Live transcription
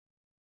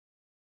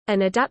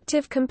An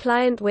adaptive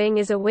compliant wing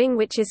is a wing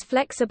which is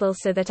flexible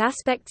so that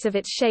aspects of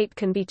its shape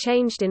can be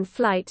changed in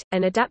flight.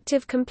 An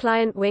adaptive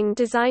compliant wing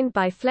designed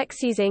by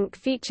Flexis Inc.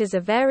 features a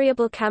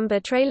variable camber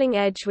trailing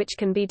edge which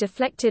can be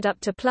deflected up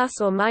to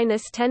plus or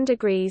minus 10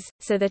 degrees,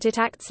 so that it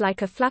acts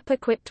like a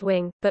flap-equipped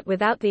wing, but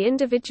without the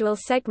individual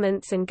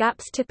segments and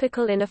gaps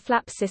typical in a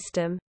flap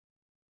system.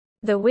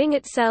 The wing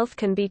itself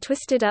can be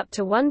twisted up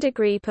to 1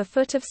 degree per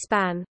foot of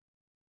span.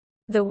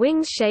 The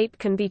wing's shape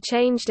can be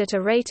changed at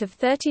a rate of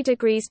 30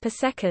 degrees per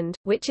second,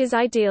 which is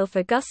ideal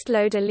for gust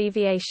load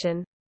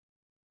alleviation.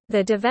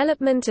 The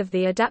development of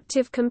the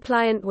adaptive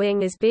compliant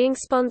wing is being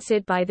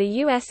sponsored by the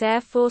U.S.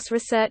 Air Force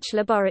Research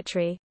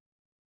Laboratory.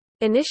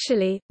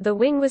 Initially, the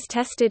wing was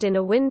tested in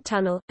a wind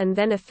tunnel, and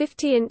then a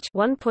 50-inch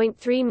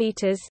 (1.3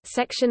 meters)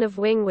 section of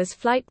wing was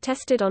flight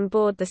tested on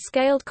board the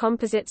Scaled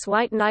Composites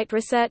White Knight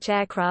research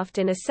aircraft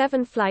in a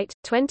 7-flight,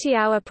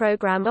 20-hour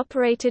program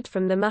operated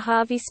from the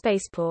Mojave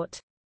Spaceport.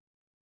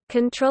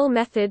 Control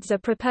methods are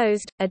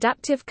proposed.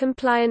 Adaptive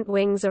compliant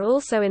wings are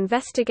also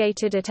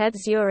investigated at ETH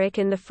Zurich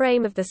in the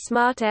frame of the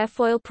Smart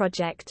Airfoil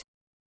project.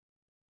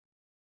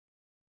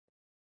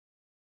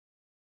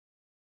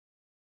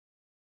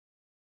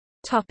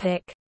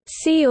 Topic: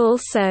 See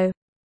also: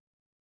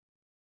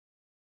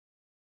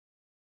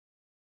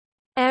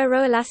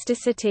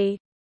 Aeroelasticity,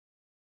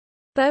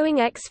 Boeing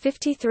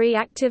X-53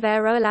 active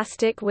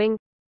aeroelastic wing,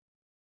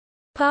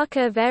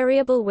 Parker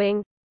variable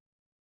wing,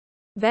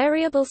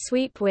 variable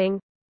sweep wing,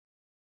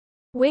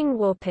 wing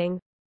warping.